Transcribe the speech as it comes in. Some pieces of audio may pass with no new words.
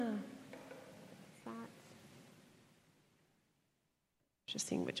Just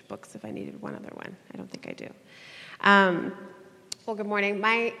seeing which books, if I needed one other one. I don't think I do. Well, good morning.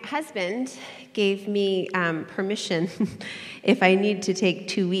 My husband gave me permission if I need to take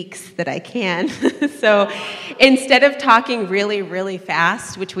 2 weeks that I can. So instead of talking really, really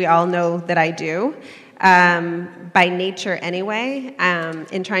fast, which we all know that I do, by nature anyway,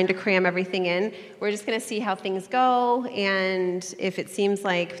 in trying to cram everything in, we're just going to see how things go. And if it seems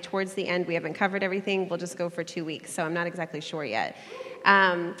like towards the end we haven't covered everything, we'll just go for 2 weeks. So I'm not exactly sure yet.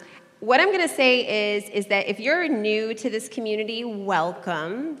 What I'm going to say is that if you're new to this community,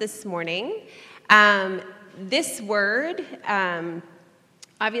 welcome this morning. This word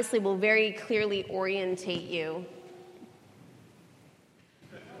obviously will very clearly orientate you.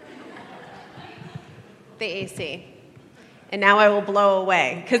 The AC. And now I will blow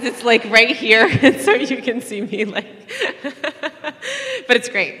away because it's like right here, and so you can see me like, but it's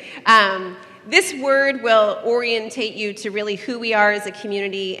great. This word will orientate you to really who we are as a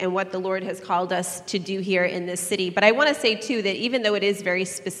community and what the Lord has called us to do here in this city. But I want to say, too, that even though it is very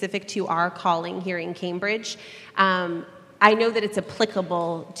specific to our calling here in Cambridge, I know that it's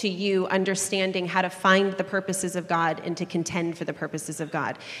applicable to you understanding how to find the purposes of God and to contend for the purposes of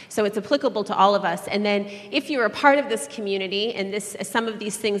God. So it's applicable to all of us. And then if you're a part of this community and some of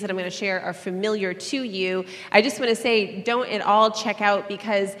these things that I'm going to share are familiar to you, I just want to say don't at all check out,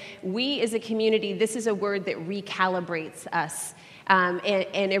 because we as a community, this is a word that recalibrates us.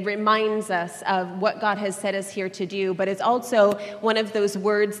 And it reminds us of what God has set us here to do, but it's also one of those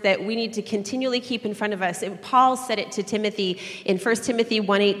words that we need to continually keep in front of us. And Paul said it to Timothy in 1 Timothy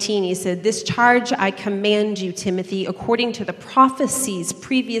 1:18. He said, "This charge I command you, Timothy, according to the prophecies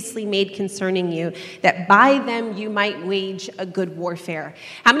previously made concerning you, that by them you might wage a good warfare."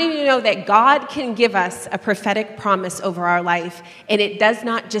 How many of you know that God can give us a prophetic promise over our life, and it does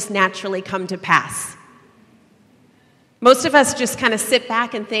not just naturally come to pass? Most of us just kind of sit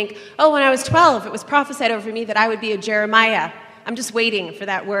back and think, oh, when I was 12, it was prophesied over me that I would be a Jeremiah. I'm just waiting for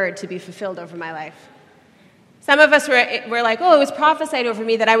that word to be fulfilled over my life. Some of us were like, oh, it was prophesied over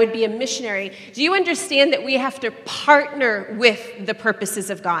me that I would be a missionary. Do you understand that we have to partner with the purposes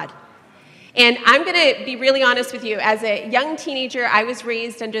of God? And I'm going to be really honest with you. As a young teenager, I was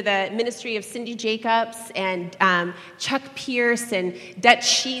raised under the ministry of Cindy Jacobs and Chuck Pierce and Dutch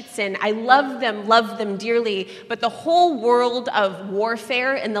Sheets, and I loved them dearly. But the whole world of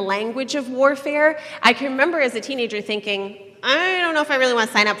warfare and the language of warfare, I can remember as a teenager thinking, I don't know if I really want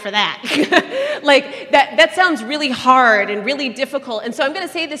to sign up for that. Like, that sounds really hard and really difficult. And so I'm going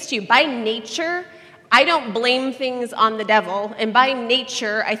to say this to you. By nature, I don't blame things on the devil, and by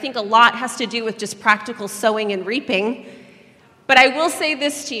nature, I think a lot has to do with just practical sowing and reaping. But I will say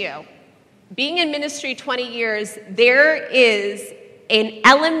this to you. Being in ministry 20 years, there is an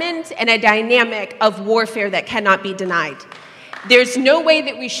element and a dynamic of warfare that cannot be denied. There's no way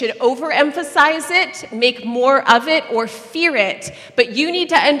that we should overemphasize it, make more of it, or fear it. But you need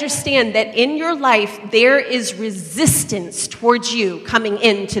to understand that in your life, there is resistance towards you coming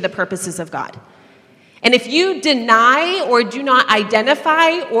into the purposes of God. And if you deny or do not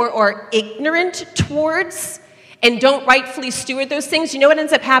identify or are ignorant towards and don't rightfully steward those things, you know what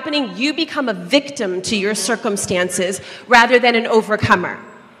ends up happening? You become a victim to your circumstances rather than an overcomer.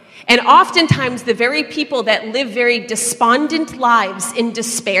 And oftentimes, the very people that live very despondent lives in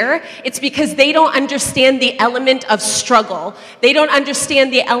despair, it's because they don't understand the element of struggle. They don't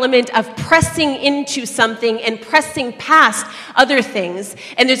understand the element of pressing into something and pressing past other things.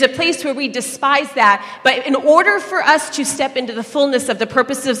 And there's a place where we despise that. But in order for us to step into the fullness of the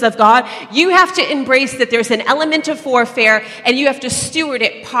purposes of God, you have to embrace that there's an element of warfare, and you have to steward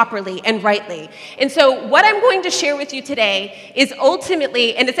it properly and rightly. And so what I'm going to share with you today is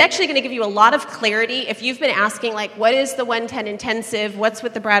ultimately, and it's actually going to give you a lot of clarity if you've been asking, like, what is the 110 intensive? What's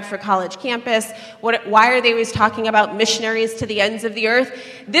with the Bradford College campus? Why are they always talking about missionaries to the ends of the earth?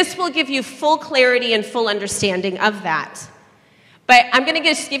 This will give you full clarity and full understanding of that. But I'm going to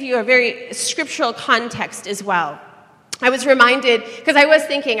just give you a very scriptural context as well. I was reminded, because I was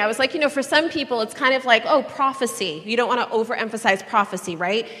thinking, I was like, for some people, it's kind of like, oh, prophecy. You don't want to overemphasize prophecy,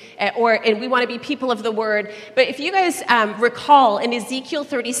 right? And we want to be people of the word. But if you guys recall in Ezekiel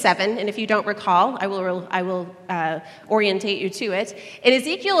 37, and if you don't recall, I will orientate you to it. In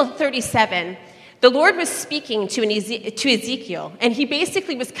Ezekiel 37, the Lord was speaking to Ezekiel, and he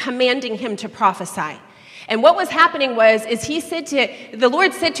basically was commanding him to prophesy. And what was happening is the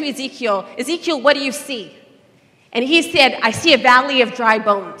Lord said to Ezekiel, Ezekiel, what do you see? And he said, I see a valley of dry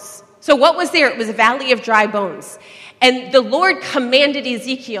bones. So what was there? It was a valley of dry bones. And the Lord commanded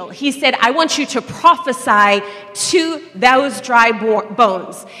Ezekiel. He said, I want you to prophesy to those dry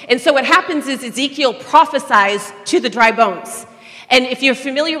bones. And so what happens is Ezekiel prophesies to the dry bones. And if you're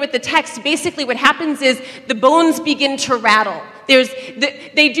familiar with the text, basically what happens is the bones begin to rattle.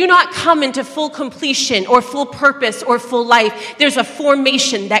 They do not come into full completion or full purpose or full life. There's a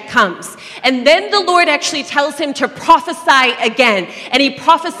formation that comes. And then the Lord actually tells him to prophesy again. And he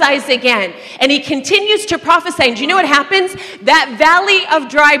prophesies again. And he continues to prophesy. And do you know what happens? That valley of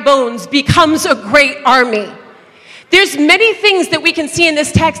dry bones becomes a great army. There's many things that we can see in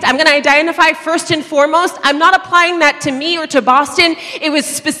this text. I'm going to identify first and foremost. I'm not applying that to me or to Boston. It was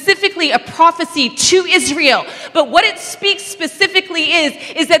specifically a prophecy to Israel. But what it speaks specifically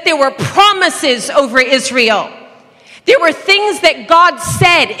is that there were promises over Israel. There were things that God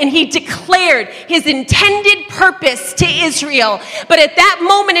said, and he declared his intended purpose to Israel. But at that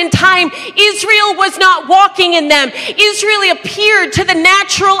moment in time, Israel was not walking in them. Israel appeared to the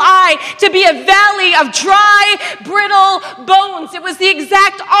natural eye to be a valley of dry, brittle bones. It was the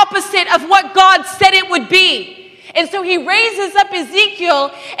exact opposite of what God said it would be. And so he raises up Ezekiel,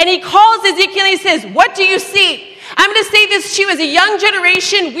 and he calls Ezekiel, and he says, "What do you see?" I'm going to say this to you, as a young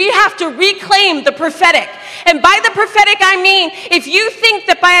generation, we have to reclaim the prophetic. And by the prophetic, I mean, if you think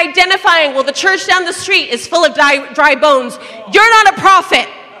that by identifying, well, the church down the street is full of dry bones, you're not a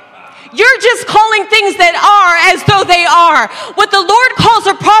prophet. You're just calling things that are as though they are. What the Lord calls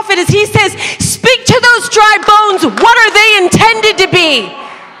a prophet is he says, speak to those dry bones. What are they intended to be?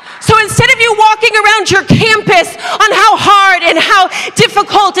 So instead of you walking around your campus on how hard and how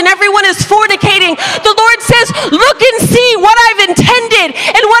difficult and everyone is fornicating, the Lord says, look and see what I've intended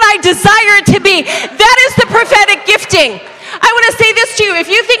and what I desire it to be. That is the prophetic gifting. I want to say this to you. If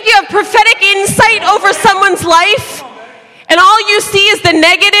you think you have prophetic insight over someone's life, and all you see is the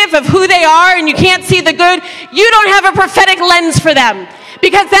negative of who they are and you can't see the good, you don't have a prophetic lens for them,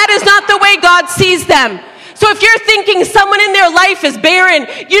 because that is not the way God sees them. So if you're thinking someone in their life is barren,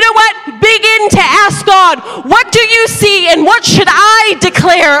 you know what? Begin to ask God, what do you see and what should I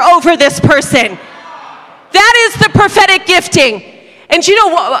declare over this person? That is the prophetic gifting. And you know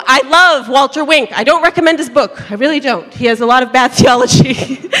what? I love Walter Wink. I don't recommend his book. I really don't. He has a lot of bad theology.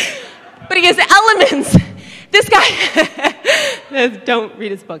 But he has elements. This guy, don't read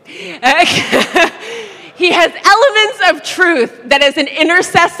his book. He has elements of truth that as an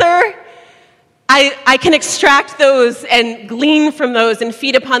intercessor, I can extract those and glean from those and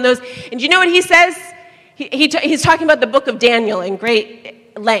feed upon those. And do you know what he says? He's talking about the book of Daniel in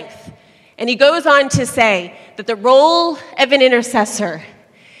great length. And he goes on to say that the role of an intercessor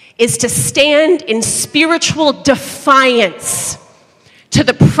is to stand in spiritual defiance to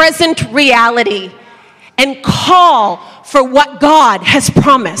the present reality and call for what God has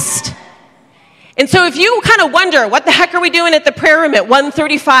promised. And so if you kind of wonder, what the heck are we doing at the prayer room at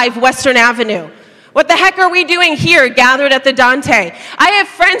 135 Western Avenue? What the heck are we doing here gathered at the Dante? I have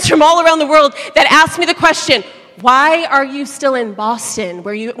friends from all around the world that ask me the question, why are you still in Boston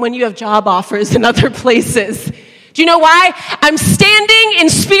when you have job offers in other places? Do you know why? I'm standing in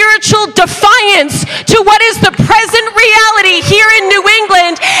spiritual defiance to what is the present reality here in New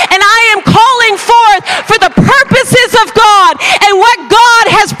England, and I am calling forth for the purposes of God and what God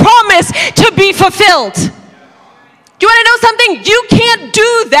has promised to be fulfilled. Do you want to know something? You can't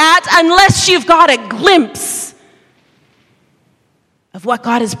do that unless you've got a glimpse of what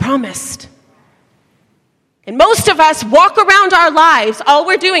God has promised. And most of us walk around our lives, all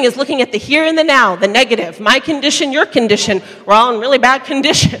we're doing is looking at the here and the now, the negative, my condition, your condition. We're all in really bad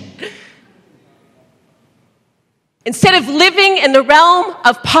condition. Instead of living in the realm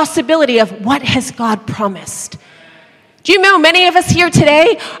of possibility of what has God promised. Do you know many of us here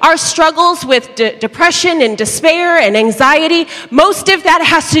today, our struggles with depression and despair and anxiety, most of that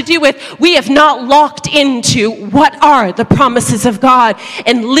has to do with we have not locked into what are the promises of God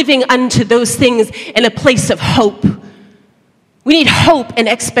and living unto those things in a place of hope. We need hope and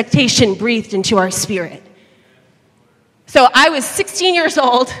expectation breathed into our spirit. So I was 16 years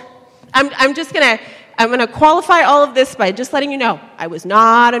old. I'm going to qualify all of this by just letting you know, I was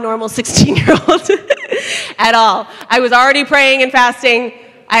not a normal 16-year-old at all. I was already praying and fasting.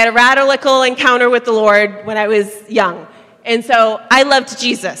 I had a radical encounter with the Lord when I was young. And so I loved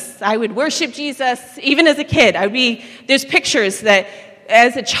Jesus. I would worship Jesus. Even as a kid, there's pictures that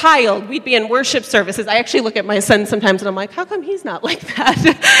as a child, we'd be in worship services. I actually look at my son sometimes and I'm like, how come he's not like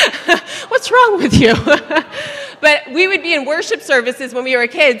that? What's wrong with you? But we would be in worship services when we were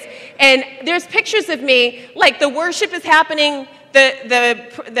kids, and there's pictures of me, like the worship is happening,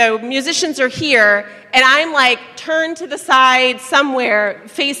 the musicians are here, and I'm like turned to the side somewhere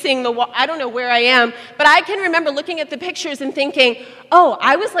facing the wall. I don't know where I am, but I can remember looking at the pictures and thinking, oh,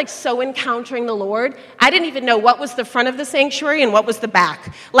 I was like so encountering the Lord. I didn't even know what was the front of the sanctuary and what was the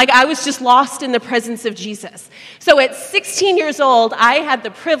back. Like I was just lost in the presence of Jesus. So at 16 years old, I had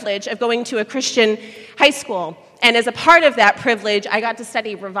the privilege of going to a Christian high school. And as a part of that privilege, I got to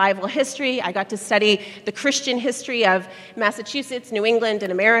study revival history. I got to study the Christian history of Massachusetts, New England,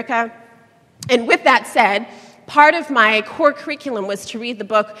 and America. And with that said, part of my core curriculum was to read the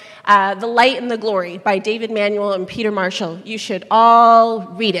book, The Light and the Glory by David Manuel and Peter Marshall. You should all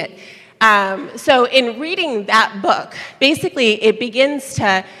read it. So in reading that book, basically it begins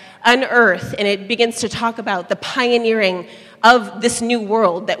to unearth and it begins to talk about the pioneering of this new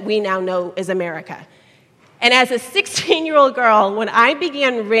world that we now know as America. And as a 16-year-old girl, when I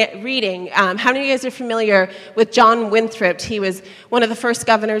began reading, how many of you guys are familiar with John Winthrop? He was one of the first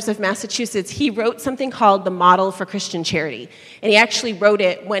governors of Massachusetts. He wrote something called the Model for Christian Charity. And he actually wrote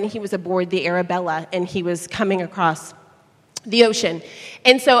it when he was aboard the Arabella and he was coming across the ocean.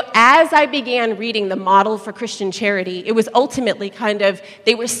 And so as I began reading the Model for Christian Charity, it was ultimately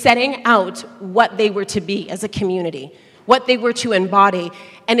they were setting out what they were to be as a community, what they were to embody.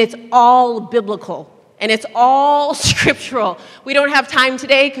 And it's all biblical. And it's all scriptural. We don't have time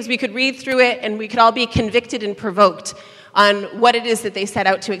today because we could read through it and we could all be convicted and provoked on what it is that they set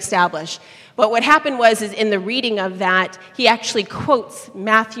out to establish. But what happened is in the reading of that, he actually quotes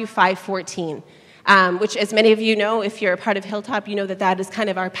Matthew 5:14, which, as many of you know, if you're a part of Hilltop, you know that is kind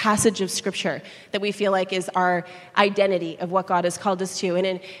of our passage of scripture that we feel like is our identity of what God has called us to. And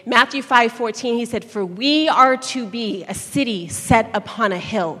in Matthew 5:14, he said, "For we are to be a city set upon a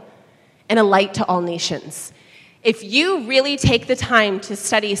hill, and a light to all nations." If you really take the time to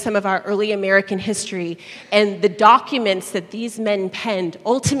study some of our early American history and the documents that these men penned,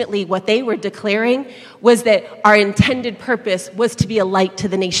 ultimately what they were declaring was that our intended purpose was to be a light to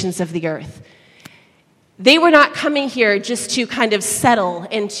the nations of the earth. They were not coming here just to kind of settle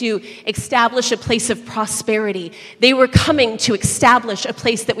and to establish a place of prosperity. They were coming to establish a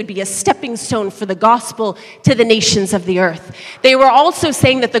place that would be a stepping stone for the gospel to the nations of the earth. They were also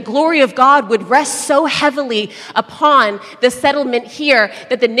saying that the glory of God would rest so heavily upon the settlement here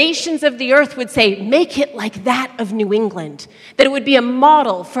that the nations of the earth would say, make it like that of New England, that it would be a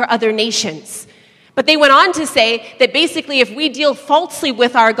model for other nations. But they went on to say that basically if we deal falsely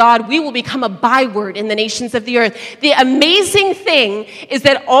with our God, we will become a byword in the nations of the earth. The amazing thing is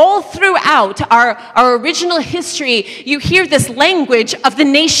that all throughout our original history, you hear this language of the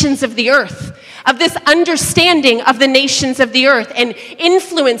nations of the earth, of this understanding of the nations of the earth and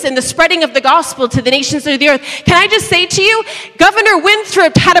influence in the spreading of the gospel to the nations of the earth. Can I just say to you, Governor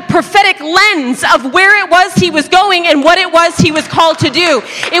Winthrop had a prophetic lens of where it was he was going and what it was he was called to do.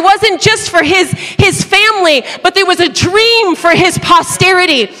 It wasn't just for his family, but there was a dream for his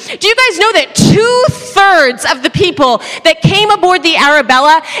posterity. Do you guys know that 2/3 of the people that came aboard the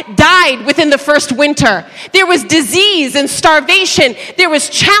Arabella died within the first winter? There was disease and starvation. There was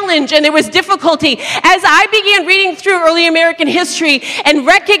challenge and there was difficulty. As I began reading through early American history and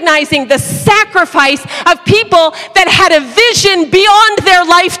recognizing the sacrifice of people that had a vision beyond their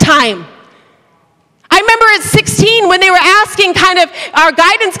lifetime. I remember at 16 when they were asking kind of our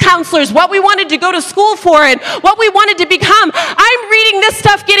guidance counselors what we wanted to go to school for and what we wanted to become. I'm reading this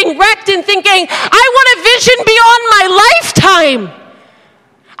stuff getting wrecked and thinking, I want a vision beyond my lifetime.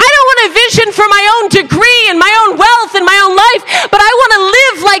 I don't want a vision for my own degree and my own wealth and my own life, but I want to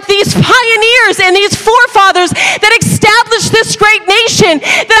live like these pioneers and these forefathers that established this great nation,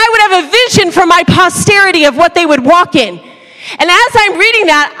 that I would have a vision for my posterity of what they would walk in. And as I'm reading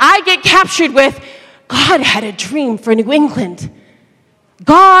that, I get captured with, God had a dream for New England.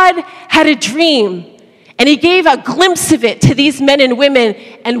 God had a dream, and he gave a glimpse of it to these men and women,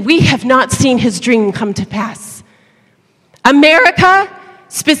 and we have not seen his dream come to pass. America,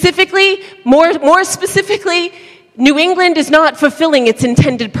 specifically, more specifically, New England is not fulfilling its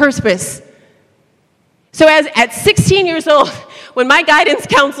intended purpose. So at 16 years old, when my guidance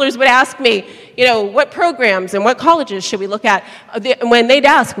counselors would ask me, what programs and what colleges should we look at? When they'd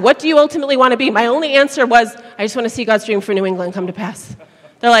ask, what do you ultimately want to be? My only answer was, I just want to see God's dream for New England come to pass.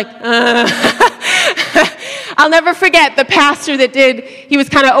 They're like, I'll never forget the pastor he was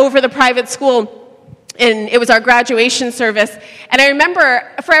kind of over the private school. And it was our graduation service. And I remember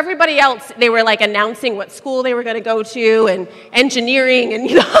for everybody else, they were like announcing what school they were going to go to and engineering and,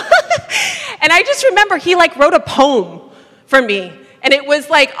 And I just remember he wrote a poem for me. And it was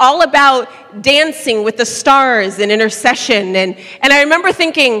all about dancing with the stars and intercession. And I remember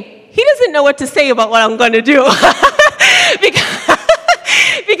thinking, he doesn't know what to say about what I'm going to do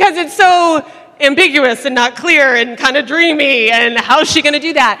because it's so ambiguous and not clear and kind of dreamy, and how's she going to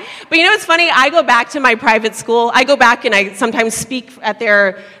do that? But you know what's funny? I go back to my private school. I go back and I sometimes speak at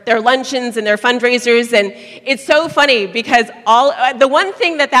their luncheons and their fundraisers, and it's so funny because the one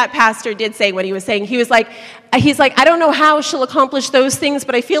thing that pastor did say when he was saying, he's like, I don't know how she'll accomplish those things,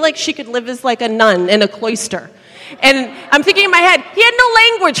 but I feel like she could live as like a nun in a cloister. And I'm thinking in my head, he had no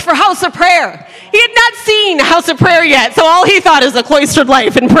language for house of prayer. He had not seen house of prayer yet, so all he thought is a cloistered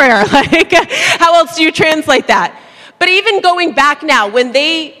life in prayer. Like, how else do you translate that? But even going back now, when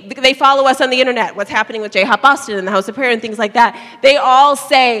they follow us on the internet, what's happening with J-Hop Boston and the House of Prayer and things like that, they all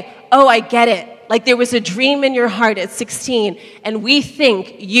say, oh, I get it. Like there was a dream in your heart at 16, and we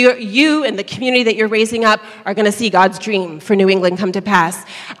think you and the community that you're raising up are going to see God's dream for New England come to pass.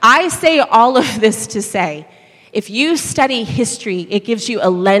 I say all of this to say, if you study history, it gives you a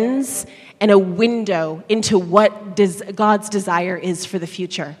lens and a window into what God's desire is for the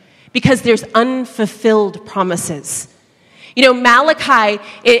future, because there's unfulfilled promises. You know, Malachi,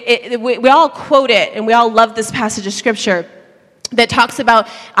 we all quote it, and we all love this passage of Scripture that talks about,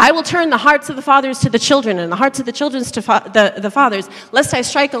 I will turn the hearts of the fathers to the children and the hearts of the children to the fathers, lest I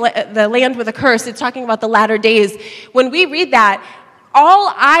strike the land with a curse. It's talking about the latter days. When we read that,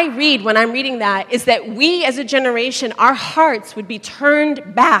 all I read when I'm reading that is that we as a generation, our hearts would be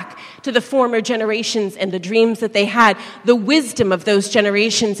turned back to the former generations and the dreams that they had, the wisdom of those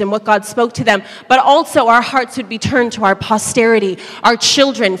generations and what God spoke to them, but also our hearts would be turned to our posterity, our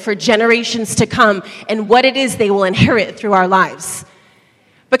children for generations to come, and what it is they will inherit through our lives.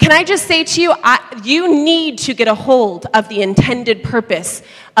 But can I just say to you, you need to get a hold of the intended purpose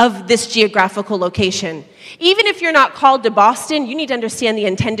of this geographical location. Even if you're not called to Boston, you need to understand the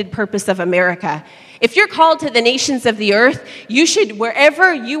intended purpose of America. If you're called to the nations of the earth, you should,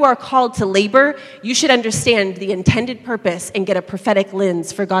 wherever you are called to labor, you should understand the intended purpose and get a prophetic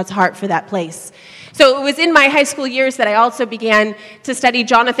lens for God's heart for that place. So it was in my high school years that I also began to study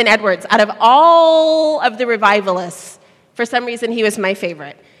Jonathan Edwards. Out of all of the revivalists, for some reason, he was my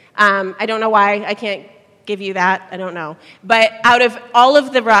favorite. I don't know why. I can't give you that. I don't know. But out of all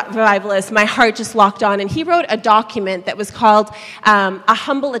of the revivalists, my heart just locked on. And he wrote a document that was called A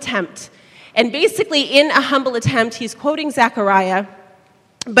Humble Attempt. And basically, in A Humble Attempt, he's quoting Zechariah.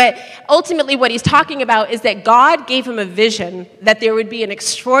 But ultimately, what he's talking about is that God gave him a vision that there would be an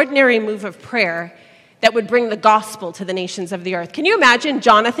extraordinary move of prayer that would bring the gospel to the nations of the earth. Can you imagine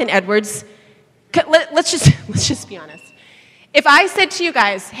Jonathan Edwards? Let's just be honest. If I said to you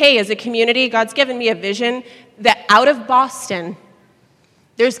guys, hey, as a community, God's given me a vision that out of Boston,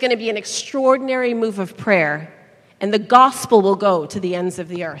 there's going to be an extraordinary move of prayer, and the gospel will go to the ends of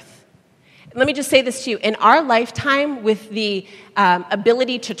the earth. Let me just say this to you. In our lifetime, with the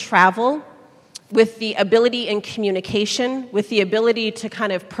ability to travel, with the ability in communication, with the ability to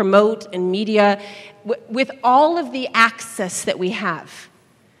kind of promote in media, with all of the access that we have,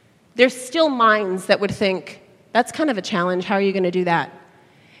 there's still minds that would think, that's kind of a challenge. How are you going to do that?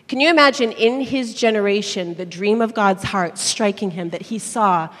 Can you imagine in his generation the dream of God's heart striking him, that he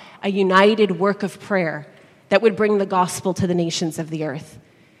saw a united work of prayer that would bring the gospel to the nations of the earth?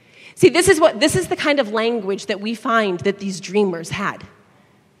 See, this is the kind of language that we find that these dreamers had.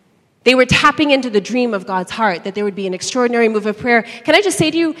 They were tapping into the dream of God's heart, that there would be an extraordinary move of prayer. Can I just say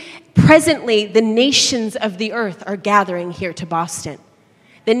to you, presently, the nations of the earth are gathering here to Boston.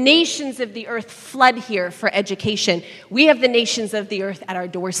 The nations of the earth flood here for education. We have the nations of the earth at our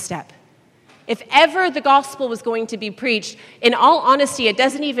doorstep. If ever the gospel was going to be preached, in all honesty, it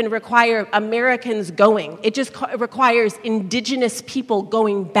doesn't even require Americans going. It just requires indigenous people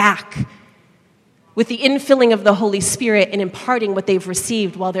going back with the infilling of the Holy Spirit and imparting what they've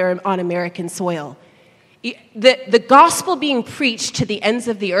received while they're on American soil. The gospel being preached to the ends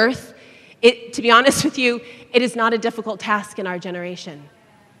of the earth, to be honest with you, it is not a difficult task in our generation.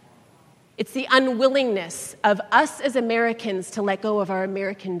 It's the unwillingness of us as Americans to let go of our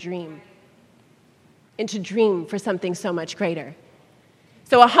American dream and to dream for something so much greater.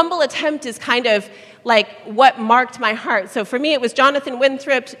 So A Humble Attempt is kind of like what marked my heart. So for me, it was Jonathan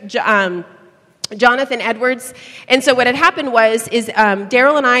Winthrop, Jonathan Edwards. And so what had happened is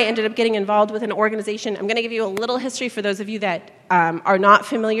Daryl and I ended up getting involved with an organization. I'm going to give you a little history for those of you that are not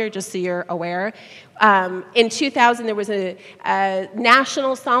familiar, just so you're aware. In 2000, there was a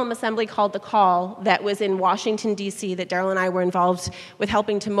national solemn assembly called The Call that was in Washington, D.C., that Daryl and I were involved with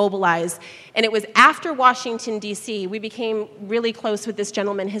helping to mobilize. And it was after Washington, D.C., we became really close with this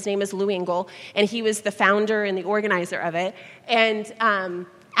gentleman. His name is Lou Engle, and he was the founder and the organizer of it. And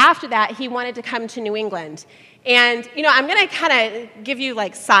after that, he wanted to come to New England. And, I'm going to kind of give you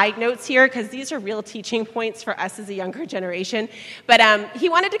side notes here because these are real teaching points for us as a younger generation. But he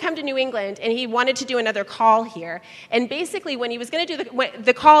wanted to come to New England and he wanted to do another call here. And basically when he was going to do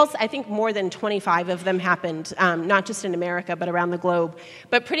the calls, I think more than 25 of them happened, not just in America, but around the globe.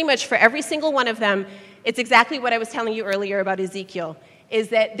 But pretty much for every single one of them, it's exactly what I was telling you earlier about Ezekiel, is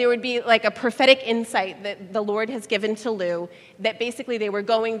that there would be a prophetic insight that the Lord has given to Lou, that basically they were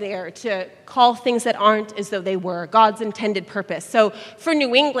going there to call things that aren't as though they were, God's intended purpose. So for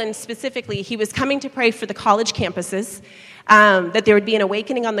New England specifically, he was coming to pray for the college campuses, that there would be an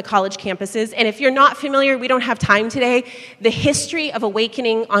awakening on the college campuses. And if you're not familiar, we don't have time today, the history of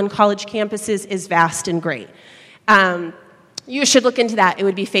awakening on college campuses is vast and great. You should look into that. It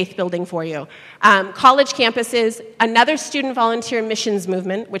would be faith-building for you. College campuses, another student volunteer missions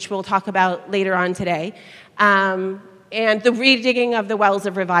movement, which we'll talk about later on today, and the redigging of the wells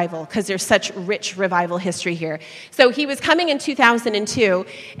of revival, because there's such rich revival history here. So he was coming in 2002,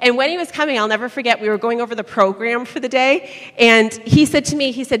 and when he was coming, I'll never forget, we were going over the program for the day, and he said to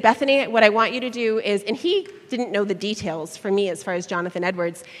me, Bethany, what I want you to do is, and he didn't know the details for me as far as Jonathan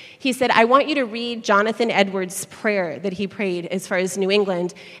Edwards. He said, I want you to read Jonathan Edwards' prayer that he prayed as far as New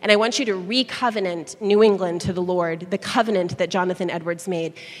England, and I want you to re-covenant New England to the Lord, the covenant that Jonathan Edwards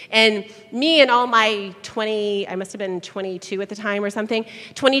made. And me and all my I must have been 22 at the time or something,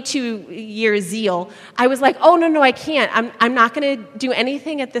 22-year zeal, I was like, oh, no, I can't. I'm not going to do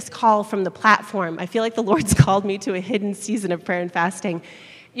anything at this call from the platform. I feel like the Lord's called me to a hidden season of prayer and fasting.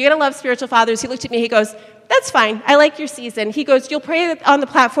 You're going to love spiritual fathers. He looked at me, he goes, that's fine. I like your season. He goes, you'll pray on the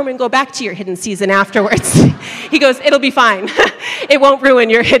platform and go back to your hidden season afterwards. He goes, it'll be fine. It won't ruin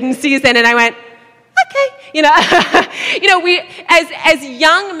your hidden season. And I went, okay. We, as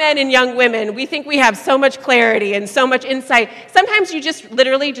young men and young women, we think we have so much clarity and so much insight. Sometimes you just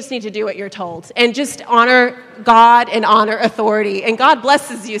literally just need to do what you're told and just honor God and honor authority. And God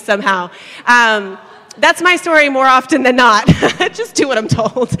blesses you somehow. That's my story more often than not. Just do what I'm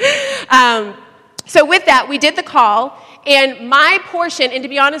told. So with that, we did the call, and my portion, and to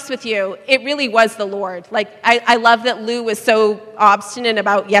be honest with you, it really was the Lord. I love that Lou was so obstinate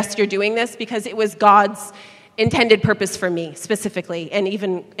about, yes, you're doing this, because it was God's intended purpose for me, specifically, and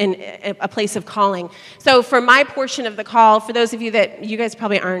even in a place of calling. So for my portion of the call, for those of you that, you guys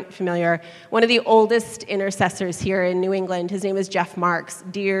probably aren't familiar, one of the oldest intercessors here in New England, his name is Jeff Marks,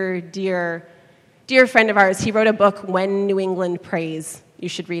 dear friend of ours. He wrote a book, When New England Prays. You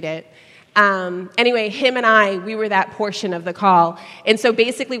should read it. Anyway, him and we were that portion of the call. And so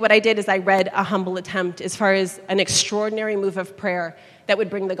basically what I did is I read a humble attempt as far as an extraordinary move of prayer that would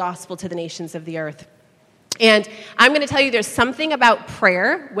bring the gospel to the nations of the earth. And I'm going to tell you there's something about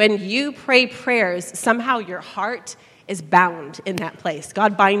prayer. When you pray prayers, somehow your heart is bound in that place.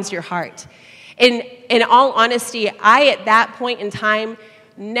 God binds your heart. In all honesty, I, at that point in time,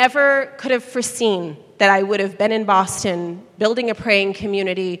 never could have foreseen that I would have been in Boston building a praying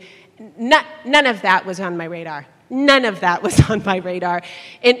community. None of that was on my radar. None of that was on my radar.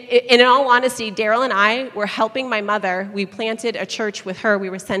 And in all honesty, Daryl and I were helping my mother. We planted a church with her. We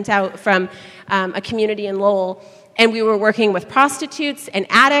were sent out from a community in Lowell, and we were working with prostitutes and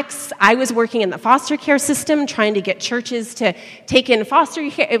addicts. I was working in the foster care system, trying to get churches to take in foster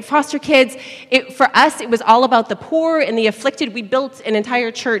kids. For us, it was all about the poor and the afflicted. We built an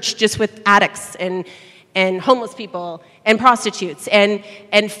entire church just with addicts and homeless people and prostitutes and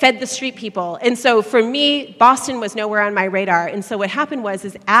fed the street people. And so for me, Boston was nowhere on my radar. And so what happened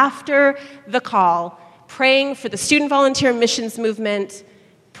was after the call, praying for the student volunteer missions movement,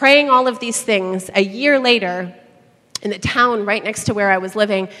 praying all of these things, a year later, in the town right next to where I was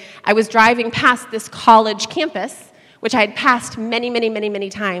living, I was driving past this college campus, which I had passed many, many, many,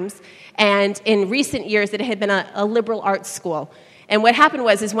 many times. And in recent years, it had been a liberal arts school. And what happened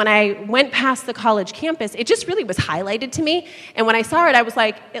was when I went past the college campus, it just really was highlighted to me. And when I saw it, I was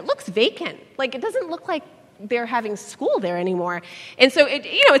like, it looks vacant. It doesn't look like they're having school there anymore. And so,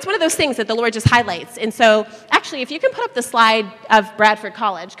 it's one of those things that the Lord just highlights. And so, actually, if you can put up the slide of Bradford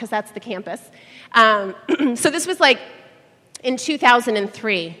College, because that's the campus. So this was in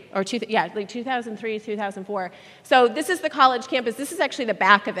 2003, or 2003, 2004. So this is the college campus. This is actually the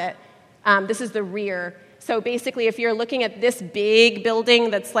back of it. This is the rear. So basically, if you're looking at this big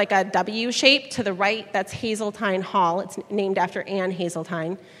building that's like a W shape, to the right, that's Hazeltine Hall. It's named after Anne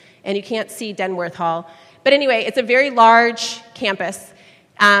Hazeltine. And you can't see Denworth Hall. But anyway, it's a very large campus.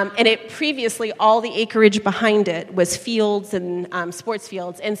 And it previously, all the acreage behind it was fields and sports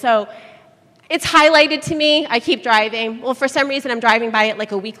fields. And so it's highlighted to me. I keep driving. Well, for some reason, I'm driving by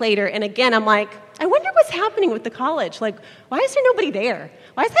it a week later. And again, I'm like, I wonder what's happening with the college. Like, why is there nobody there?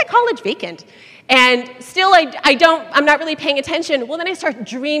 Why is that college vacant? And still, I'm not really paying attention. Well, then I start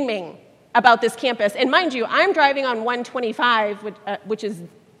dreaming about this campus. And mind you, I'm driving on 125, which is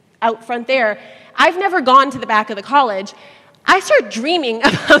out front there. I've never gone to the back of the college. I start dreaming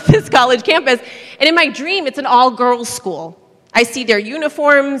about this college campus, and in my dream, it's an all-girls school. I see their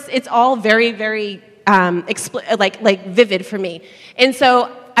uniforms. It's all very, very vivid for me. And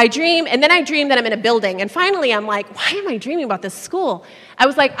so I dream, and then I dream that I'm in a building. And finally, I'm like, why am I dreaming about this school? I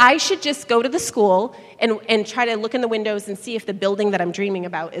was like, I should just go to the school and try to look in the windows and see if the building that I'm dreaming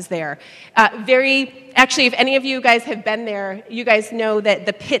about is there. Actually, if any of you guys have been there, you guys know that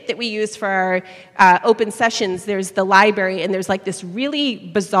the pit that we use for our open sessions, there's the library, and there's like this really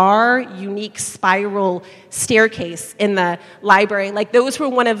bizarre, unique spiral staircase in the library. Like, those were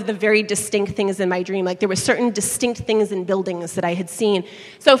one of the very distinct things in my dream. Like, there were certain distinct things in buildings that I had seen.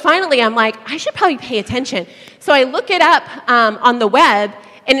 So finally, I'm like, I should probably pay attention. So I look it up on the web,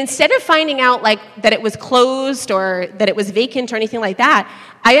 and instead of finding out like that it was closed or that it was vacant or anything like that,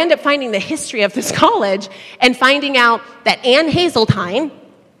 I end up finding the history of this college and finding out that Anne Hazeltine,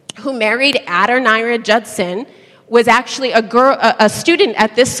 who married Adoniram Judson, was actually a student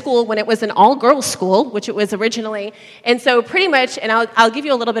at this school when it was an all-girls school, which it was originally. And so pretty much, and I'll give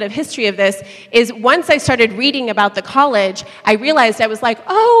you a little bit of history of this, is once I started reading about the college, I realized I was like,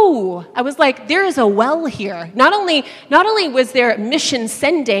 there is a well here. Not only was there mission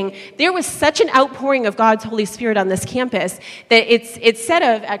sending, there was such an outpouring of God's Holy Spirit on this campus that it's said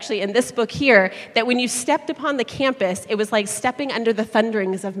of, actually, in this book here, that when you stepped upon the campus, it was like stepping under the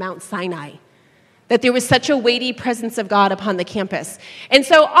thunderings of Mount Sinai. That there was such a weighty presence of God upon the campus. And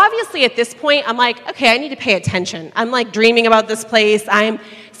so obviously at this point, I'm like, okay, I need to pay attention. I'm like dreaming about this place. I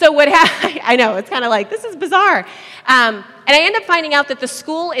know, it's kind of like, this is bizarre. And I end up finding out that the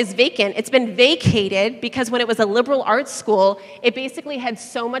school is vacant. It's been vacated because when it was a liberal arts school, it basically had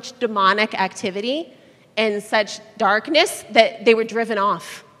so much demonic activity and such darkness that they were driven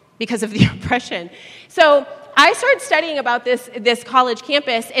off because of the oppression. So I started studying about this college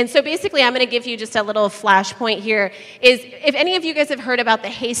campus, and so basically I'm going to give you just a little flashpoint here, is if any of you guys have heard about the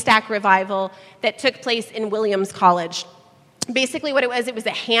Haystack Revival that took place in Williams College. Basically what it was a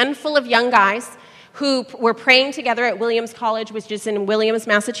handful of young guys who were praying together at Williams College, which is in Williams,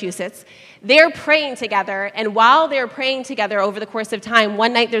 Massachusetts. They're praying together, and while they're praying together over the course of time,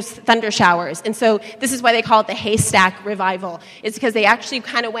 one night there's thunder showers. And so this is why they call it the Haystack Revival. It's because they actually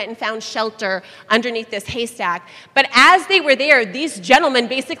kind of went and found shelter underneath this haystack. But as they were there, these gentlemen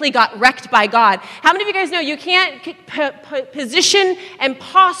basically got wrecked by God. How many of you guys know you can't position and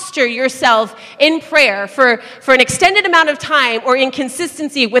posture yourself in prayer for an extended amount of time or in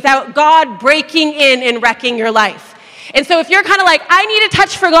consistency without God breaking in and wrecking your life? And so if you're kind of like, I need a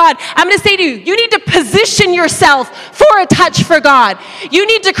touch for God, I'm going to say to you, you need to position yourself for a touch for God. You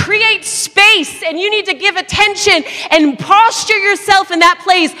need to create space, and you need to give attention and posture yourself in that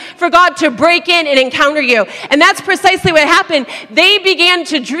place for God to break in and encounter you. And that's precisely what happened. They began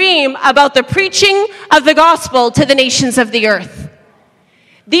to dream about the preaching of the gospel to the nations of the earth.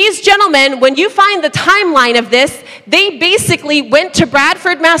 These gentlemen, when you find the timeline of this, they basically went to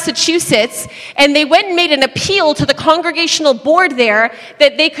Bradford, Massachusetts, and they went and made an appeal to the congregational board there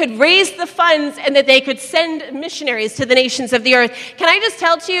that they could raise the funds and that they could send missionaries to the nations of the earth. Can I just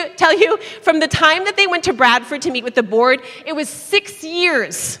tell you, from the time that they went to Bradford to meet with the board, it was 6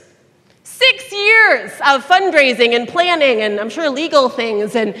 years. 6 years of fundraising and planning and I'm sure legal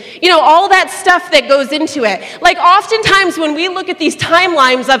things and, all that stuff that goes into it. Like oftentimes when we look at these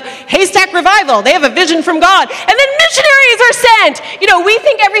timelines of Haystack Revival, they have a vision from God and then missionaries are sent. We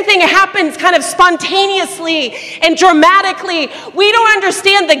think everything happens kind of spontaneously and dramatically. We don't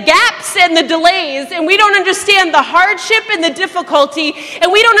understand the gaps and the delays, and we don't understand the hardship and the difficulty,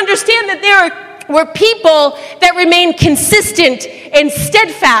 and we don't understand that there were people that remained consistent and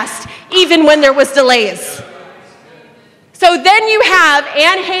steadfast even when there was delays. So then you have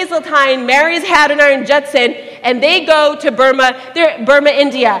Anne Hazeltine marries Adoniram Judson, and they go to Burma,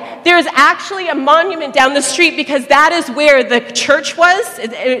 India. There's actually a monument down the street because that is where the church was,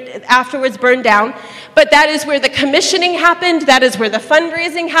 it afterwards burned down. But that is where the commissioning happened. That is where the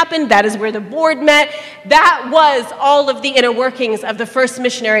fundraising happened. That is where the board met. That was all of the inner workings of the first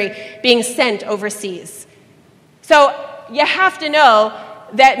missionary being sent overseas. So you have to know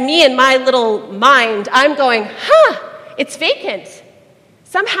that me in my little mind, I'm going, it's vacant.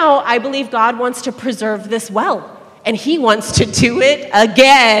 Somehow I believe God wants to preserve this well, and he wants to do it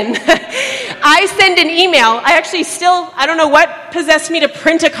again. I send an email. I don't know what possessed me to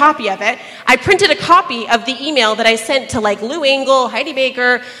print a copy of it. I printed a copy of the email that I sent to Lou Engle, Heidi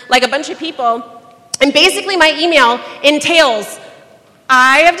Baker, a bunch of people. And basically my email entails,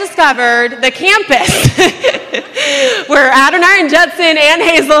 I have discovered the campus where Adonai and Judson and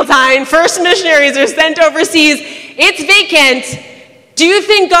Hazeltine, first missionaries, are sent overseas. It's vacant. Do you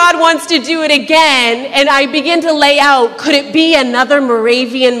think God wants to do it again? And I begin to lay out, could it be another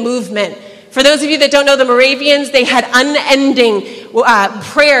Moravian movement? For those of you that don't know the Moravians, they had unending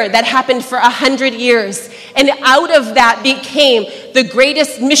prayer that happened for 100 years. And out of that became the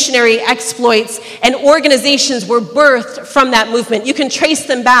greatest missionary exploits, and organizations were birthed from that movement. You can trace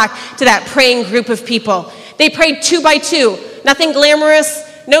them back to that praying group of people. They prayed 2 by 2, nothing glamorous,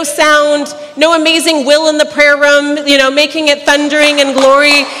 no sound, no amazing will in the prayer room, making it thundering and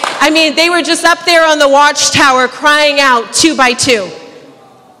glory. I mean, they were just up there on the watchtower crying out 2 by 2.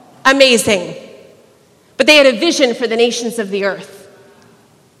 Amazing. But they had a vision for the nations of the earth.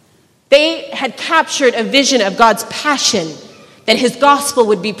 They had captured a vision of God's passion, that his gospel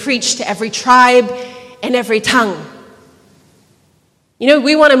would be preached to every tribe and every tongue.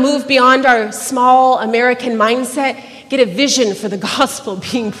 We want to move beyond our small American mindset, get a vision for the gospel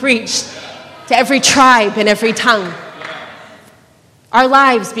being preached to every tribe and every tongue. Our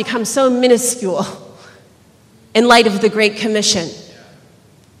lives become so minuscule in light of the Great Commission.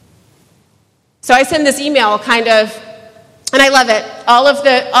 So I send this email and I love it. All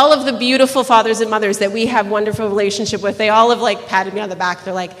of the beautiful fathers and mothers that we have wonderful relationship with, they all have patted me on the back.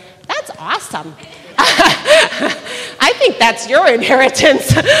 They're like, that's awesome. I think that's your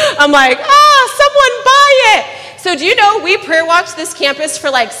inheritance. I'm like, someone buy it. So do you know we prayer walked this campus for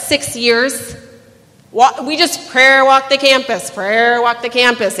 6 years? We just prayer walk the campus,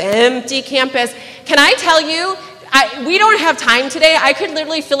 empty campus. Can I tell you, we don't have time today. I could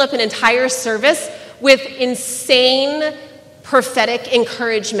literally fill up an entire service with insane prophetic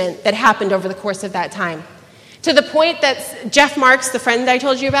encouragement that happened over the course of that time. To the point that Jeff Marks, the friend that I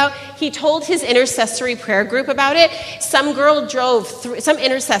told you about, he told his intercessory prayer group about it. Some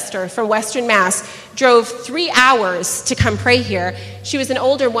intercessor from Western Mass drove 3 hours to come pray here. She was an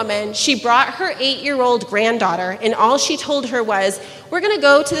older woman. She brought her 8-year-old granddaughter, and all she told her was, we're going to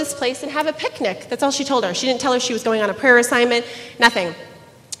go to this place and have a picnic. That's all she told her. She didn't tell her she was going on a prayer assignment, nothing.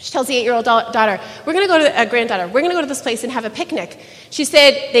 She tells the 8-year-old daughter, we're going to go to a granddaughter. We're going to go to this place and have a picnic. She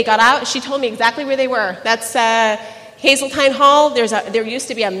said they got out. She told me exactly where they were. That's Hazeltine Hall. There used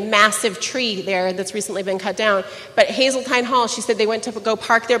to be a massive tree there that's recently been cut down. But Hazeltine Hall, she said they went to go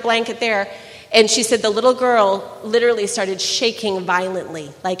park their blanket there. And she said the little girl literally started shaking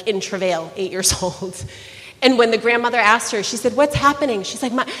violently, like in travail, 8 years old. And when the grandmother asked her, she said, what's happening? She's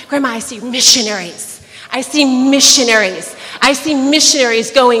like, Grandma, I see missionaries. I see missionaries. I see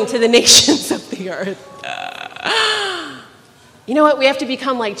missionaries going to the nations of the earth. You know what? We have to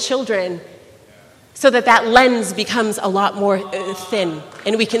become like children so that lens becomes a lot more thin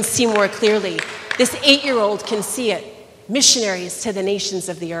and we can see more clearly. This 8-year-old can see it. Missionaries to the nations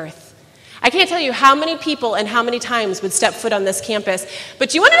of the earth. I can't tell you how many people and how many times would step foot on this campus. But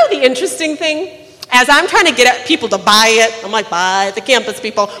do you want to know the interesting thing? As I'm trying to get people to buy it, I'm like, buy the campus,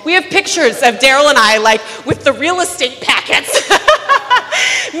 people. We have pictures of Daryl and I, with the real estate packets.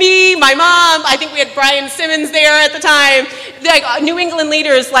 Me, my mom, I think we had Brian Simmons there at the time. New England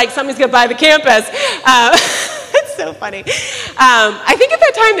leaders, somebody's going to buy the campus. It's so funny. I think at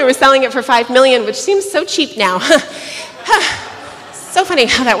that time they were selling it for $5 million, which seems so cheap now. So funny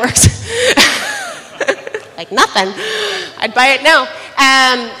how that works. Nothing. I'd buy it now.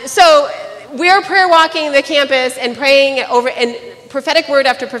 So we're prayer walking the campus and praying over, and prophetic word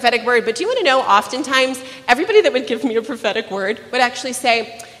after prophetic word. But do you want to know, oftentimes, everybody that would give me a prophetic word would actually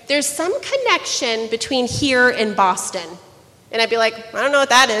say, there's some connection between here and Boston. And I'd be like, I don't know what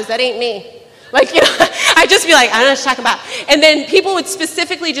that is. That ain't me. I'd just be like, I don't know what to talk about. And then people would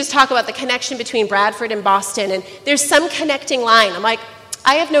specifically just talk about the connection between Bradford and Boston. And there's some connecting line. I'm like,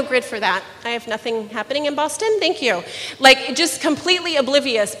 I have no grid for that. I have nothing happening in Boston. Thank you. Just completely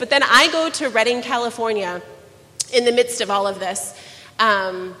oblivious. But then I go to Redding, California in the midst of all of this.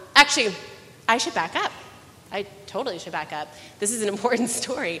 Actually, I should back up. I totally should back up. This is an important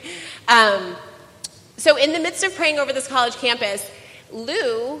story. So in the midst of praying over this college campus,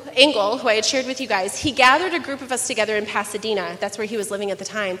 Lou Engel, who I had shared with you guys, he gathered a group of us together in Pasadena. That's where he was living at the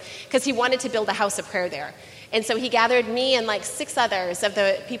time, because he wanted to build a house of prayer there. And so he gathered me and 6 others of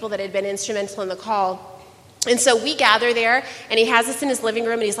the people that had been instrumental in the call. And so we gather there, and he has us in his living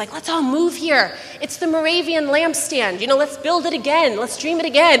room, and he's like, let's all move here. It's the Moravian lampstand. Let's build it again. Let's dream it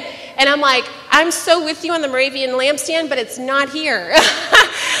again. And I'm like, I'm so with you on the Moravian lampstand, but it's not here.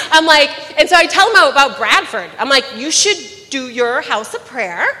 I'm like, and so I tell him about Bradford. I'm like, you should do your house of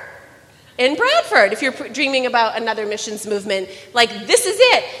prayer in Bradford if you're dreaming about another missions movement. This is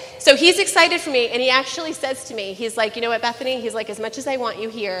it. So he's excited for me, and he actually says to me, he's like, you know what, Bethany? He's like, as much as I want you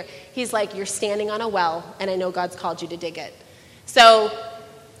here, he's like, you're standing on a well, and I know God's called you to dig it. So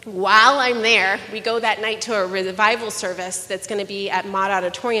while I'm there, we go that night to a revival service that's going to be at Mott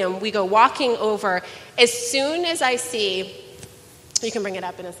Auditorium. We go walking over. As soon as I see, you can bring it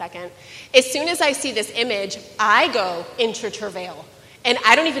up in a second, as soon as I see this image, I go into travail. And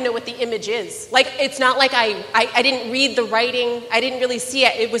I don't even know what the image is. Like, it's not like I didn't read the writing. I didn't really see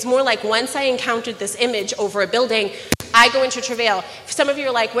it. It was more like once I encountered this image over a building, I go into travail. Some of you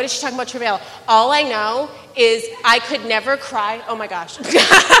are like, what is she talking about travail? All I know is I could never cry. Oh my gosh.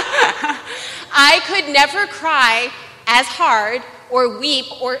 I could never cry as hard or weep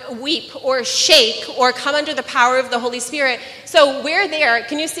or shake or come under the power of the Holy Spirit. So we're there.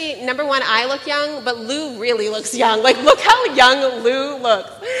 Can you see, number one, I look young, but Lou really looks young. Like, look how young Lou looks.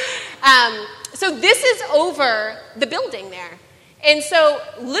 So this is over the building there. And so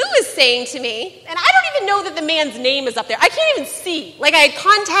Lou is saying to me, and I don't even know that the man's name is up there. I can't even see. Like, I had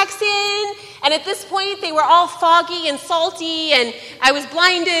contacts in, and at this point they were all foggy and salty, and I was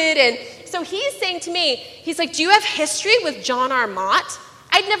blinded. And so he's saying to me, he's like, do you have history with John R. Mott?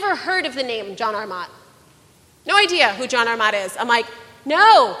 I'd never heard of the name John R. Mott. No idea who John R. Mott is. I'm like,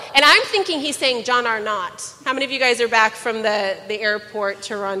 no. And I'm thinking he's saying John R. Not. How many of you guys are back from the airport,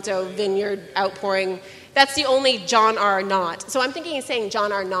 Toronto, Vineyard outpouring? That's the only John R. Not. So I'm thinking he's saying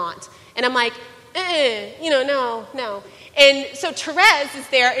John R. Not. And I'm like, no. And so Therese is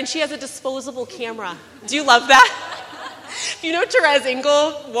there, and she has a disposable camera. Do you love that? You know Therese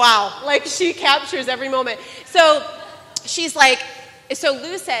Ingle? Wow. Like, she captures every moment. So she's like, so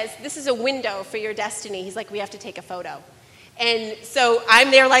Lou says, this is a window for your destiny. He's like, we have to take a photo. And so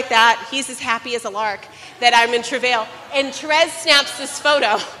I'm there like that. He's as happy as a lark that I'm in travail. And Therese snaps this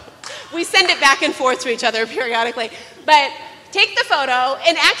photo. We send it back and forth to each other periodically. But take the photo.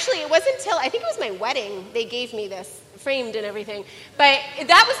 And actually, it wasn't until, I think it was my wedding, they gave me this, framed and everything. But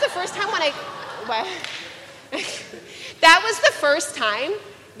that was the first time that was the first time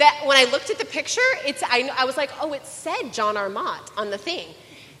that when I looked at the picture, I was like, oh, it said John R. Mott on the thing.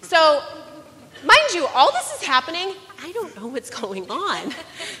 So, mind you, all this is happening, I don't know what's going on.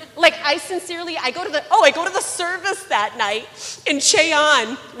 Like, I go to the service that night in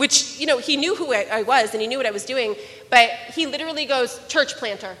Cheyenne, which, you know, he knew who I was and he knew what I was doing, but he literally goes, church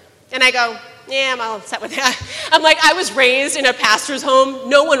planter. And I go, yeah, I'm all upset with that. I'm like, I was raised in a pastor's home.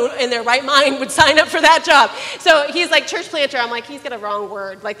 No one in their right mind would sign up for that job. So he's like, church planter. I'm like, he's got a wrong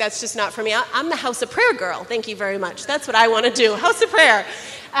word. Like, that's just not for me. I'm the house of prayer girl. Thank you very much. That's what I want to do, house of prayer.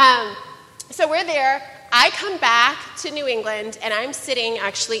 So we're there. I come back to New England, and I'm sitting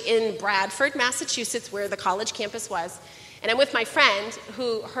actually in Bradford, Massachusetts, where the college campus was. And I'm with my friend,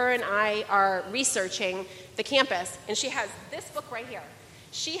 her and I are researching the campus. And she has this book right here.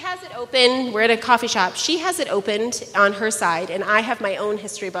 She has it open. We're at a coffee shop. She has it opened on her side, and I have my own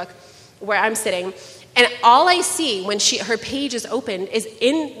history book where I'm sitting. And all I see when her page is opened is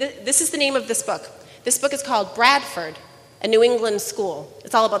this is the name of this book. This book is called Bradford, a New England School.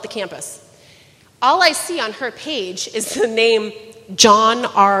 It's all about the campus. All I see on her page is the name John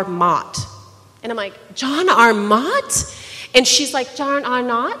R. Mott. And I'm like, John R. Mott? And she's like, John R.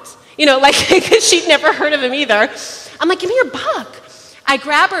 Mott? You know, like, because she'd never heard of him either. I'm like, give me your book. I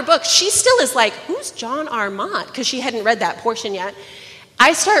grab her book. She still is like, who's John R. Mott? Because she hadn't read that portion yet.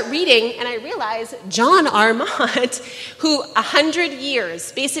 I start reading, and I realize John R. Mott, who 100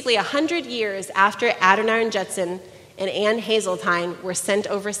 years after Adoniram Judson and Anne Hazeltine were sent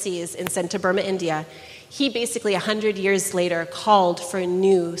overseas and sent to Burma, India, he basically 100 years later called for a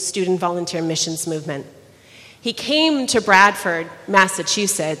new student volunteer missions movement. He came to Bradford,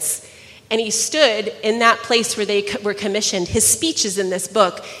 Massachusetts, and he stood in that place where they were commissioned. His speech is in this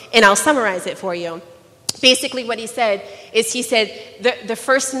book, and I'll summarize it for you. Basically what he said is the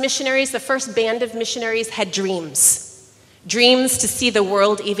first missionaries, the first band of missionaries had dreams to see the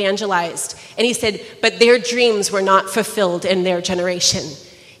world evangelized. And he said, but their dreams were not fulfilled in their generation.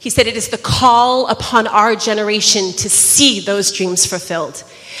 He said, it is the call upon our generation to see those dreams fulfilled.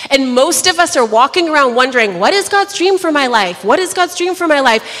 And most of us are walking around wondering, what is God's dream for my life? What is God's dream for my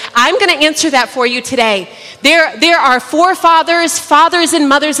life? I'm going to answer that for you today. There are forefathers, fathers and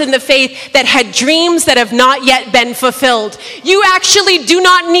mothers in the faith that had dreams that have not yet been fulfilled. You actually do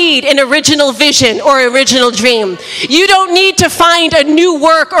not need an original vision or original dream. You don't need to find a new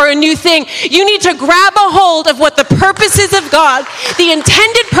work or a new thing. You need to grab a hold of what the purposes of God, the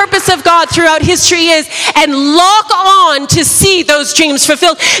intended purpose of God throughout history is, and lock on to see those dreams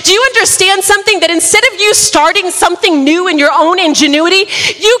fulfilled. Do you understand something? That instead of you starting something new in your own ingenuity,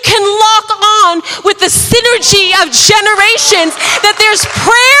 you can lock on with the synergy of generations, that there's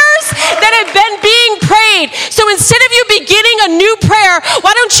prayers prayer,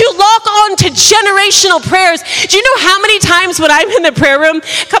 why don't you lock on to generational prayers? Do you know how many times when I'm in the prayer room?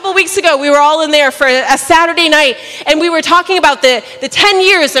 A couple weeks ago, we were all in there for a Saturday night, and we were talking about the 10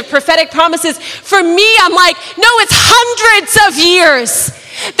 years of prophetic promises. For me, I'm like, no, it's hundreds of years.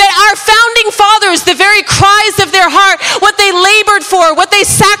 That our founding fathers, the very cries of their heart, what they labored for, what they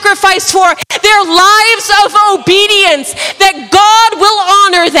sacrificed for, their lives of obedience, that God will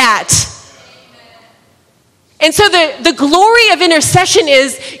honor that. And so the glory of intercession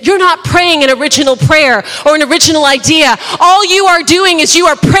is you're not praying an original prayer or an original idea. All you are doing is you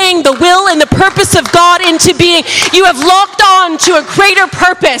are praying the will and the purpose of God into being. You have locked on to a greater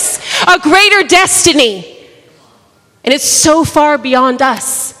purpose, a greater destiny. And it's so far beyond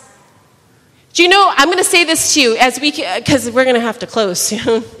us. Do you know, I'm going to say this to you because we're going to have to close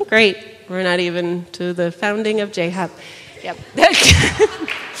soon. Great. We're not even to the founding of JHAP. Yep.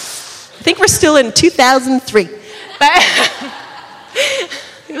 I think we're still in 2003. But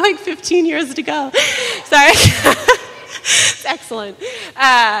like 15 years to go. Sorry. It's excellent.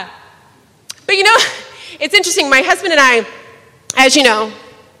 But you know, it's interesting. My husband and I, as you know,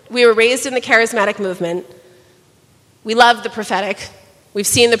 we were raised in the charismatic movement. We love the prophetic. We've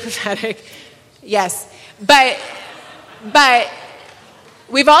seen the prophetic. Yes. But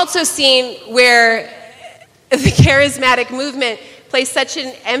we've also seen where the charismatic movement place such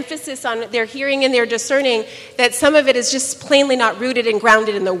an emphasis on their hearing and their discerning that some of it is just plainly not rooted and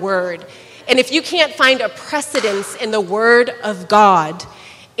grounded in the Word. And if you can't find a precedence in the Word of God,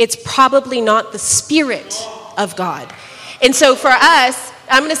 it's probably not the Spirit of God. And so for us,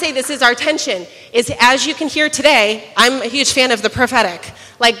 I'm going to say this is our tension, is as you can hear today, I'm a huge fan of the prophetic.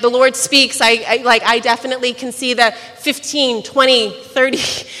 Like the Lord speaks, I definitely can see the 15, 20,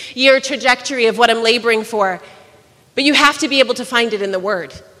 30-year trajectory of what I'm laboring for. But you have to be able to find it in the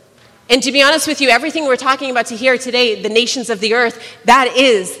Word. And to be honest with you, everything we're talking about to hear today, the nations of the earth, that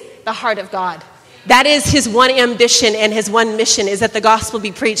is the heart of God. That is his one ambition and his one mission, is that the gospel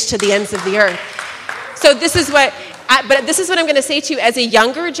be preached to the ends of the earth. So this is what I'm going to say to you as a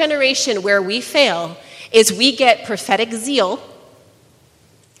younger generation where we fail, is we get prophetic zeal.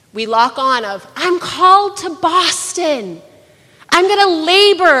 We lock on of, I'm called to Boston. I'm going to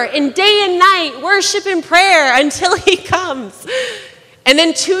labor in day and night, worship and prayer until he comes. And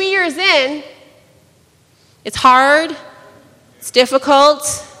then 2 years in, it's hard, it's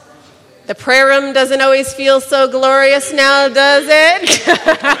difficult. The prayer room doesn't always feel so glorious now, does it?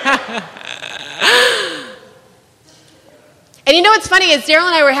 And you know what's funny is Daryl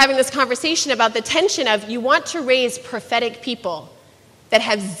and I were having this conversation about the tension of you want to raise prophetic people that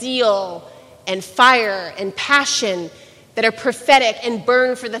have zeal and fire and passion, that are prophetic and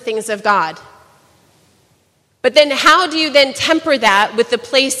burn for the things of God. But then how do you then temper that with the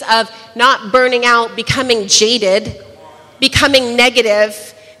place of not burning out, becoming jaded, becoming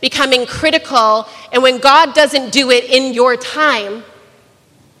negative, becoming critical, and when God doesn't do it in your time?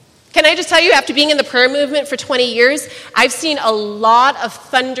 Can I just tell you, after being in the prayer movement for 20 years, I've seen a lot of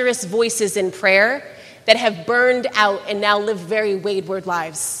thunderous voices in prayer that have burned out and now live very wayward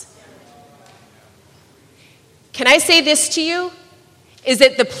lives. Can I say this to you? Is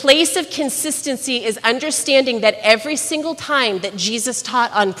that the place of consistency is understanding that every single time that Jesus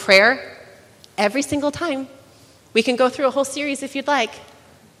taught on prayer, every single time, we can go through a whole series if you'd like.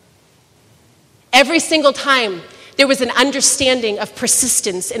 Every single time, there was an understanding of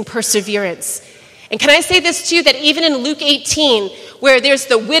persistence and perseverance. And can I say this to you, that even in Luke 18, where there's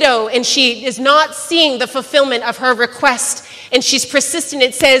the widow and she is not seeing the fulfillment of her request, and she's persistent,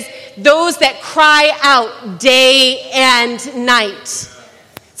 it says, those that cry out day and night.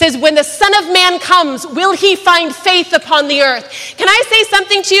 It says, when the Son of Man comes, will he find faith upon the earth? Can I say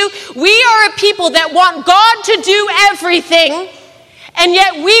something to you? We are a people that want God to do everything, and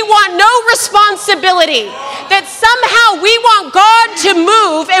yet we want no responsibility. That somehow we want God to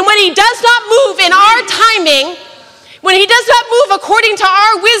move, and when he does not move in our timing, when he does not move according to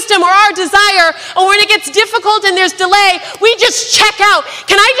our wisdom or our desire, or when it gets difficult and there's delay, we just check out.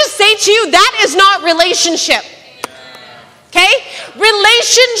 Can I just say to you, that is not relationship. Okay?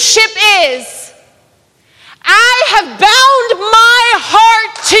 Relationship is, I have bound my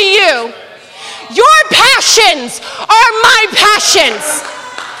heart to you. Your passions are my passions.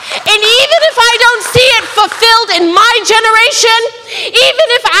 And even if I don't see it fulfilled in my generation, even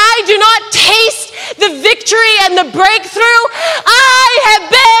if I do not taste the victory and the breakthrough, I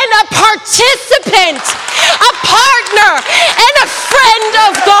have been a participant, a partner, and a friend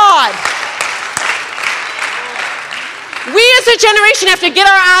of God. We as a generation have to get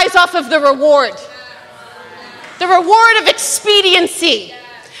our eyes off of the reward of expediency.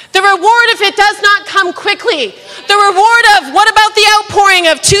 The reward if it does not come quickly. The reward of what about the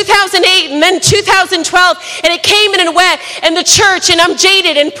outpouring of 2008 and then 2012, and it came in and went, and the church, and I'm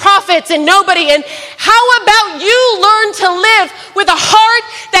jaded, and prophets, and nobody, and how about you learn to live with a heart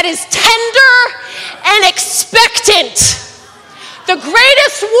that is tender and expectant? The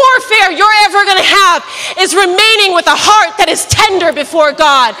greatest warfare you're ever going to have is remaining with a heart that is tender before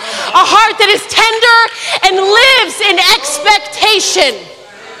God, a heart that is tender and lives in expectation.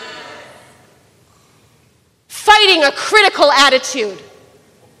 Fighting a critical attitude.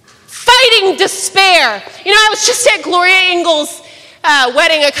 Fighting despair. You know, I was just at Gloria Ingalls'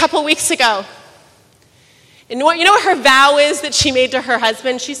 wedding a couple weeks ago. And you know what her vow is that she made to her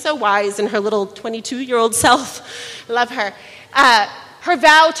husband? She's so wise in her little 22-year-old self. I love her. Her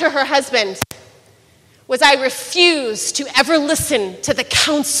vow to her husband was, I refuse to ever listen to the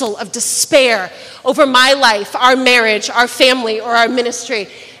counsel of despair over my life, our marriage, our family, or our ministry.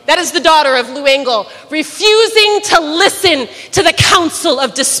 That is the daughter of Lou Engle, refusing to listen to the counsel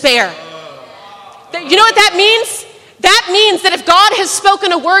of despair. You know what that means? That means that if God has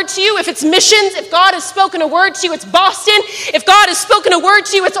spoken a word to you, if it's missions, if God has spoken a word to you, it's Boston. If God has spoken a word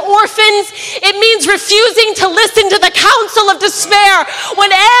to you, it's orphans. It means refusing to listen to the counsel of despair when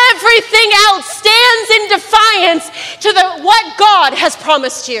everything else stands in defiance to what God has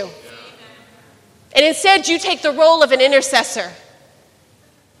promised you. And instead, you take the role of an intercessor.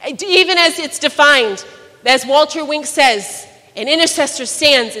 Even as it's defined, as Walter Wink says, an intercessor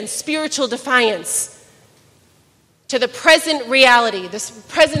stands in spiritual defiance to the present reality, this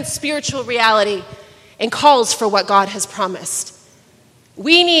present spiritual reality, and calls for what God has promised.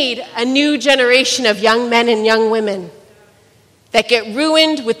 We need a new generation of young men and young women that get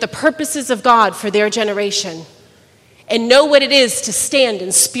ruined with the purposes of God for their generation and know what it is to stand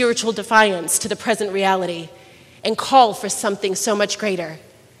in spiritual defiance to the present reality and call for something so much greater.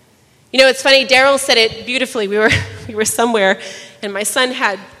 You know, it's funny, Daryl said it beautifully. We were somewhere, and my son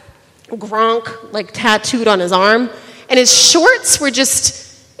had Gronk like tattooed on his arm, and his shorts were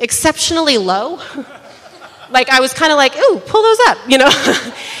just exceptionally low. Like, I was kind of like, ooh, pull those up, you know?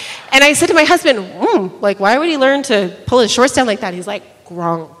 And I said to my husband, like, why would he learn to pull his shorts down like that? He's like,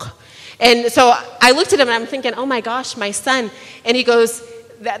 Gronk. And so I looked at him, and I'm thinking, oh my gosh, my son. And he goes,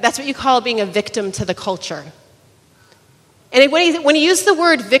 that's what you call being a victim to the culture. And when he used the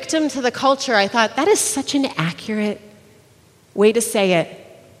word victim to the culture, I thought, that is such an accurate way to say it.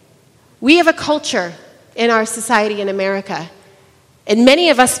 We have a culture in our society in America, and many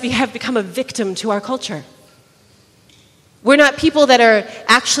of us have become a victim to our culture. We're not people that are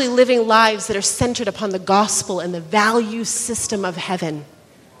actually living lives that are centered upon the gospel and the value system of heaven.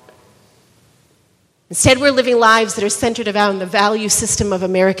 Instead, we're living lives that are centered around the value system of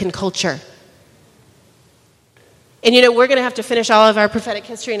American culture. And you know, we're going to have to finish all of our prophetic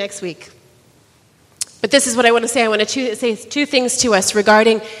history next week. But this is what I want to say. I want to say two things to us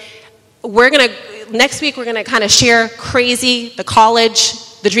regarding, next week we're going to kind of share crazy, the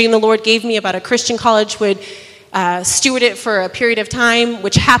college, the dream the Lord gave me about a Christian college would steward it for a period of time,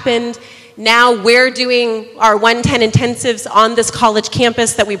 which happened. Now we're doing our 110 intensives on this college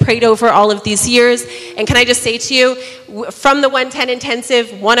campus that we prayed over all of these years. And can I just say to you, from the 110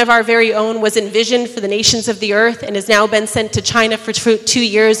 intensive, one of our very own was envisioned for the nations of the earth and has now been sent to China for 2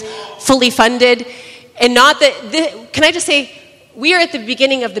 years, fully funded. And not that, can I just say, we are at the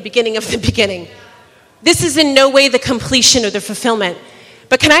beginning of the beginning of the beginning. This is in no way the completion or the fulfillment.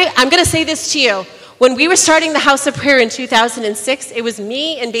 But I'm going to say this to you. When we were starting the House of Prayer in 2006, it was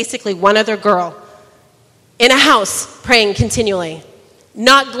me and basically one other girl in a house praying continually.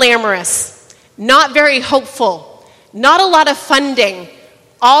 Not glamorous, not very hopeful, not a lot of funding.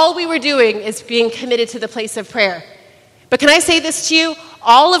 All we were doing is being committed to the place of prayer. But can I say this to you?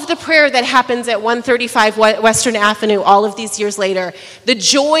 All of the prayer that happens at 135 Western Avenue all of these years later, the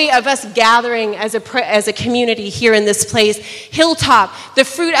joy of us gathering as a community here in this place, Hilltop, the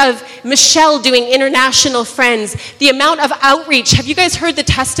fruit of Michelle doing international friends, the amount of outreach. Have you guys heard the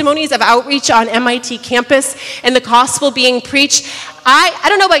testimonies of outreach on MIT campus and the gospel being preached? I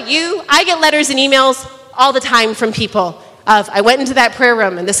don't know about you, I get letters and emails all the time from people of, I went into that prayer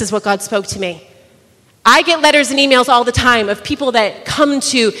room and this is what God spoke to me. I get letters and emails all the time of people that come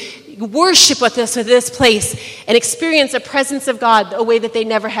to worship with us at this place and experience the presence of God a way that they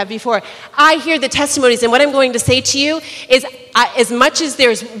never have before. I hear the testimonies, and what I'm going to say to you is as much as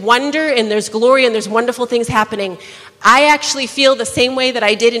there's wonder and there's glory and there's wonderful things happening, I actually feel the same way that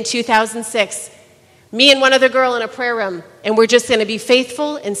I did in 2006. Me and one other girl in a prayer room, and we're just going to be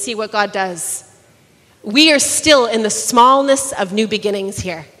faithful and see what God does. We are still in the smallness of new beginnings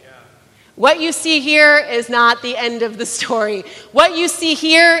here. What you see here is not the end of the story. What you see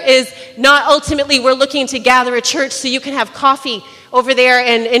here is not ultimately we're looking to gather a church so you can have coffee over there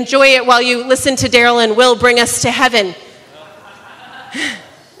and enjoy it while you listen to Daryl and Will bring us to heaven.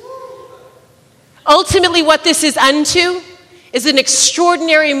 Ultimately, what this is unto is an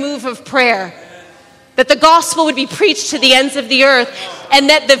extraordinary move of prayer. That the gospel would be preached to the ends of the earth, and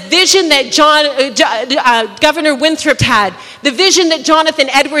that the vision that Governor Winthrop had, the vision that Jonathan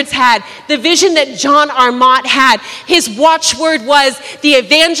Edwards had, the vision that John Armott had, his watchword was the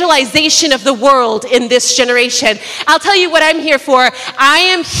evangelization of the world in this generation. I'll tell you what I'm here for. I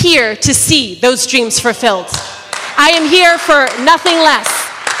am here to see those dreams fulfilled. I am here for nothing less.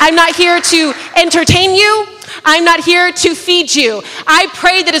 I'm not here to entertain you. I'm not here to feed you. I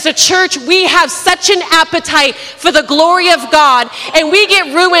pray that as a church, we have such an appetite for the glory of God, and we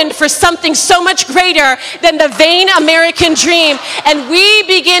get ruined for something so much greater than the vain American dream, and we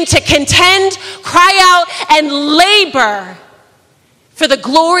begin to contend, cry out, and labor for the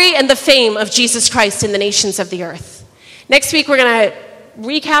glory and the fame of Jesus Christ in the nations of the earth. Next week, we're going to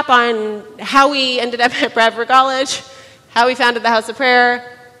recap on how we ended up at Bradford College, how we founded the House of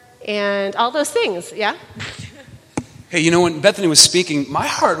Prayer, and all those things, yeah? Hey, you know, when Bethany was speaking, my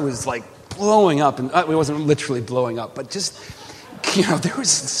heart was like blowing up. And it wasn't literally blowing up, but just, you know, there was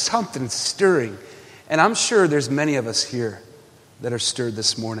something stirring. And I'm sure there's many of us here that are stirred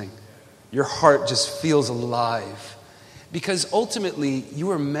this morning. Your heart just feels alive. Because ultimately,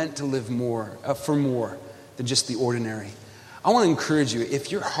 you are meant to live for more than just the ordinary. I want to encourage you,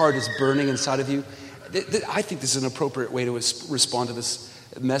 if your heart is burning inside of you, I think this is an appropriate way to respond to this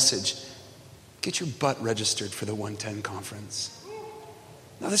message. Get your butt registered for the 110 conference.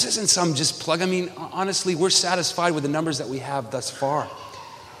 Now, this isn't some just plug. I mean, honestly, we're satisfied with the numbers that we have thus far.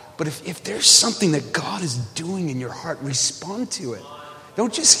 But if there's something that God is doing in your heart, respond to it.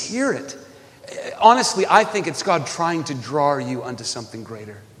 Don't just hear it. Honestly, I think it's God trying to draw you unto something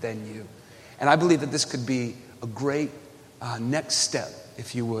greater than you. And I believe that this could be a great next step,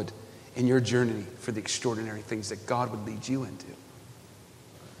 if you would, in your journey for the extraordinary things that God would lead you into.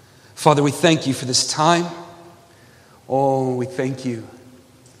 Father, we thank you for this time. Oh, we thank you.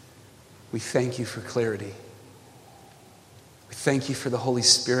 We thank you for clarity. We thank you for the Holy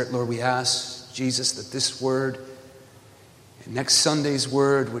Spirit. Lord, we ask, Jesus, that this word and next Sunday's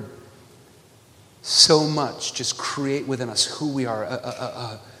word would so much just create within us who we are,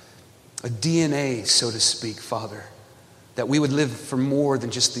 a DNA, so to speak, Father, that we would live for more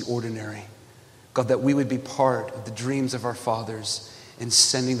than just the ordinary. God, that we would be part of the dreams of our fathers in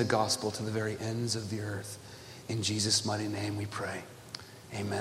sending the gospel to the very ends of the earth. In Jesus' mighty name we pray. Amen.